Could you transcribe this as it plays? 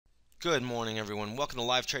Good morning, everyone. Welcome to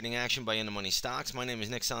Live Trading Action by InTheMoneyStocks. My name is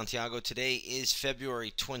Nick Santiago. Today is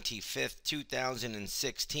February 25th,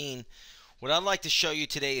 2016. What I'd like to show you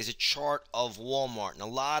today is a chart of Walmart. And a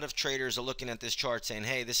lot of traders are looking at this chart saying,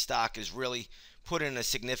 hey, this stock is really put in a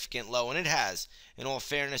significant low, and it has. In all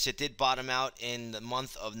fairness, it did bottom out in the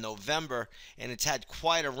month of November, and it's had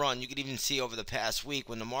quite a run. You could even see over the past week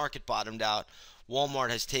when the market bottomed out, Walmart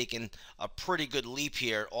has taken a pretty good leap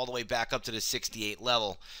here all the way back up to the 68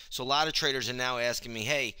 level. So a lot of traders are now asking me,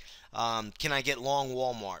 hey, can I get long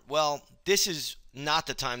Walmart? Well, this is not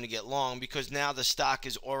the time to get long because now the stock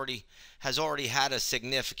has already had a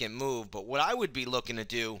significant move. But what I would be looking to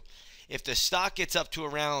do, if the stock gets up to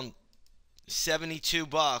around 72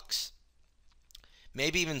 bucks,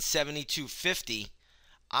 maybe even 72.50,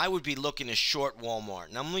 I would be looking to short Walmart.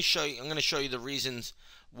 And I'm going to show you the reasons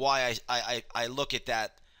why I look at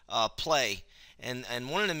that play. And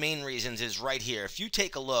one of the main reasons is right here. If you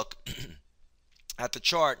take a look at the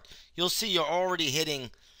chart, you'll see you're already hitting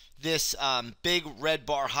this big red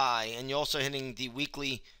bar high, and you're also hitting the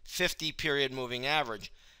weekly 50 period moving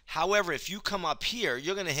average. However, if you come up here,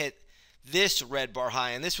 you're going to hit this red bar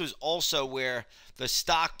high, and this was also where the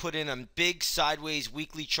stock put in a big sideways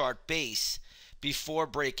weekly chart base before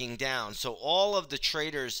breaking down. So all of the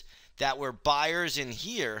traders that were buyers in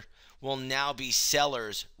here will now be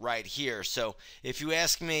sellers right here. So if you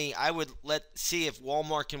ask me, I would see if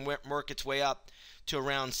Walmart can work its way up to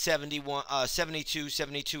around 72,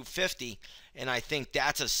 72.50, and I think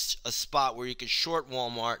that's a spot where you could short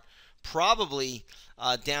Walmart, probably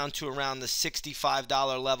down to around the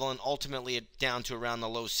 $65 level, and ultimately down to around the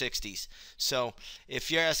low 60s. So if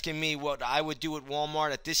you're asking me what I would do at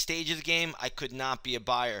Walmart at this stage of the game, I could not be a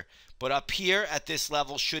buyer. But up here at this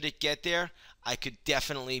level, should it get there, I could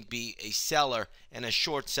definitely be a seller, and a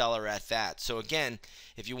short seller at that. So again,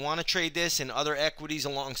 if you want to trade this and other equities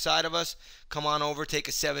alongside of us, come on over, take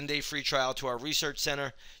a 7-day free trial to our research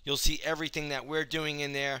center. You'll see everything that we're doing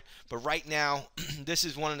in there. But right now, this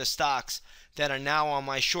is one of the stocks that are now on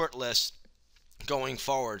my short list going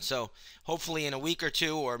forward. So hopefully in a week or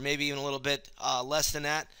two, or maybe even a little bit less than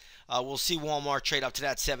that, we'll see Walmart trade up to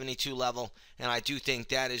that 72 level, and I do think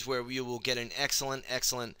that is where we will get an excellent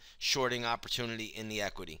shorting opportunity in the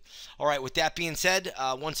equity. All right, with that being said,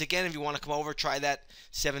 once again, if you want to come over, try that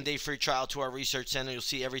 7-day free trial to our research center. You'll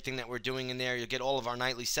see everything that we're doing in there. You'll get all of our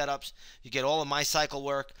nightly setups. You get all of my cycle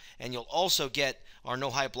work, and you'll also get our No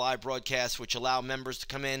Hype Live broadcasts, which allow members to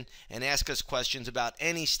come in and ask us questions about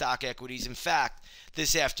any stock equities. In fact,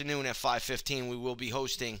 this afternoon at 5:15, we will be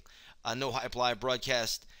hosting a No Hype Live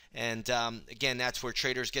broadcast. And again, that's where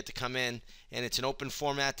traders get to come in, and it's an open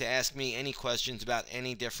format to ask me any questions about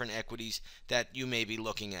any different equities that you may be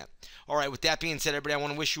looking at. All right, with that being said, everybody, I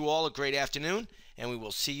want to wish you all a great afternoon, and we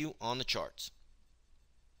will see you on the charts.